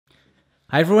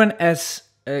Hi everyone, as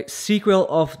a sequel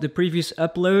of the previous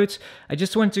uploads, I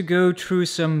just want to go through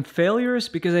some failures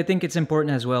because I think it's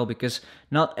important as well, because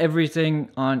not everything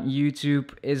on YouTube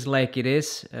is like it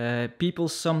is. People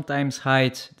sometimes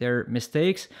hide their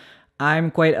mistakes.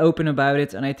 I'm quite open about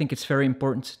it, and I think it's very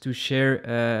important to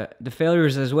share the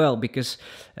failures as well, because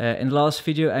in the last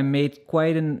video I made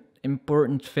quite an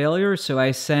important failure. So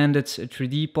I sanded a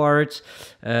 3D part,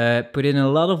 put in a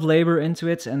lot of labor into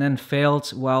it, and then failed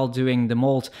while doing the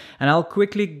mold. And I'll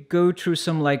quickly go through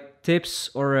some like tips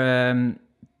or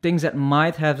things that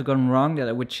might have gone wrong that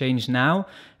I would change now,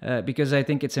 because I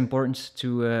think it's important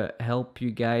to help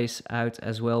you guys out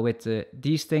as well with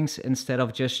these things, instead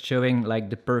of just showing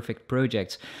like the perfect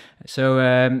project.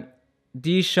 So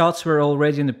these shots were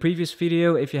already in the previous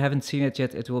video. If you haven't seen it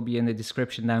yet, it will be in the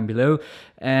description down below.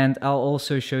 And I'll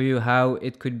also show you how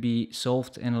it could be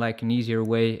solved in like an easier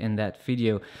way in that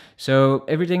video. So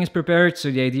everything is prepared. So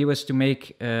the idea was to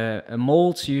make a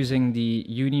mold using the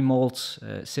Unimold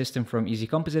system from Easy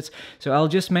Composites. So I'll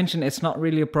just mention it's not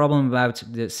really a problem about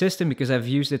the system, because I've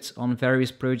used it on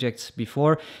various projects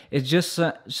before. It's just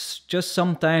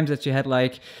sometimes that you had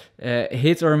like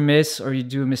hit or miss, or you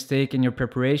do a mistake in your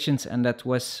preparations, and that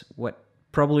was what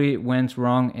probably went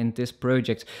wrong in this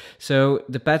project. So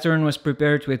the pattern was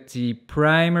prepared with the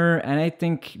primer, and I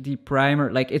think the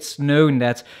primer, like it's known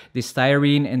that the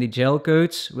styrene and the gel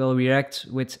coats will react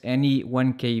with any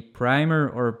 1K primer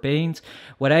or paint.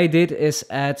 What I did is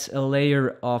add a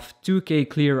layer of 2K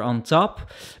clear on top,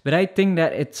 but I think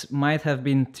that it might have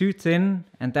been too thin,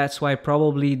 and that's why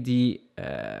probably the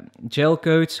gel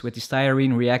coat with the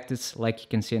styrene reacted, like you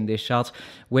can see in this shot,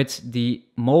 with the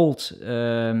mold,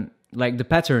 like the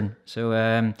pattern. So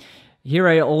here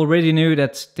I already knew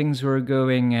that things were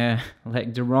going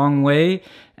like the wrong way,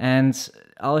 and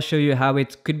I'll show you how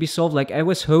it could be solved. Like I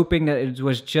was hoping that it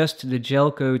was just the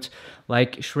gel coat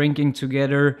like shrinking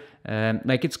together,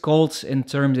 like it's called in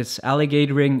terms, it's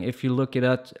alligatoring. If you look it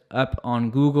up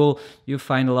on Google, you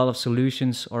find a lot of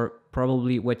solutions, or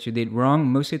probably what you did wrong.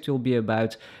 Mostly it will be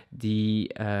about the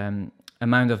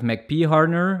amount of MACP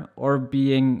hardener, or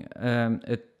being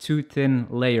a too thin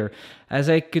layer. As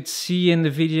I could see in the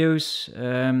videos,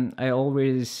 I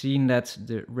already seen that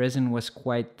the resin was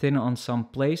quite thin on some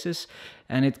places,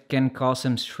 and it can cause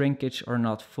some shrinkage or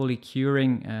not fully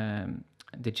curing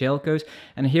the gel coat.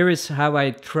 And here is how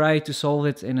I try to solve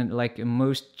it in a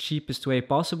most cheapest way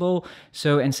possible.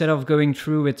 So instead of going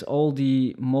through with all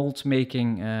the mold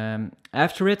making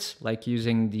after it, like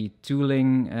using the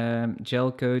tooling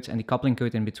gel coat and the coupling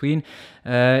coat in between,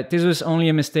 this was only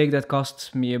a mistake that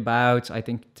cost me about, I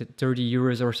think, 30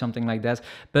 euros or something like that,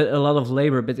 but a lot of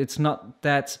labor. But it's not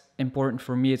that important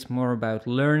for me. It's more about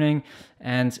learning,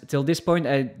 and till this point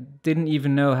I didn't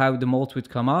even know how the mold would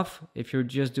come off. If you're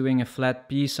just doing a flat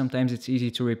piece, sometimes it's easy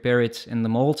to repair it in the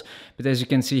mold, but as you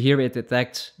can see here, it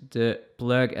attacked the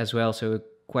plug as well, so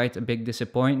quite a big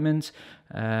disappointment.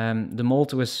 The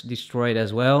mold was destroyed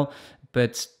as well,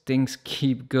 but things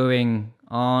keep going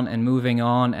on and moving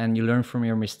on, and you learn from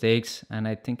your mistakes, and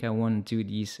I think I won't do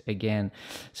these again.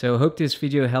 So I hope this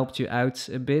video helped you out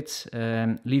a bit.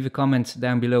 Leave a comment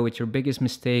down below with your biggest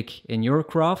mistake in your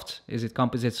craft. Is it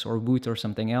composites or wood or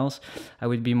something else? I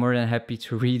would be more than happy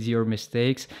to read your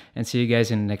mistakes, and see you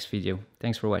guys in the next video.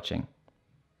 Thanks for watching.